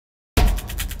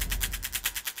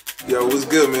Yo, what's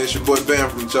good, man? It's your boy Bam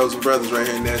from Chozen Brothaz right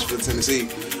here in Nashville, Tennessee.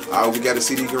 We got a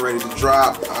CD getting ready to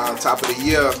drop, top of the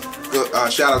year.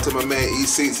 Shout out to my man E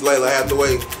Seats, Layla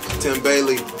Hathaway, Tim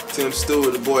Bailey, Tim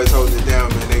Stewart. The boys holding it down,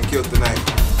 man. They killed tonight.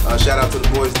 Shout out to the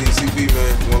boys DCB,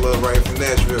 man. One love right here from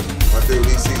Nashville. My favorite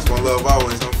E Seats, one love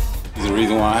always, huh? He's the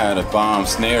reason why I had a bomb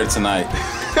snare tonight.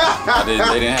 They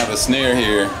didn't have a snare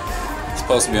here. It's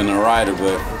supposed to be on the rider,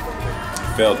 but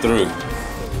fell through.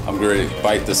 I'm going to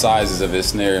bite the sizes of his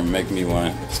snare and make me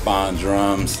one. Spawn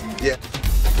drums. Yeah.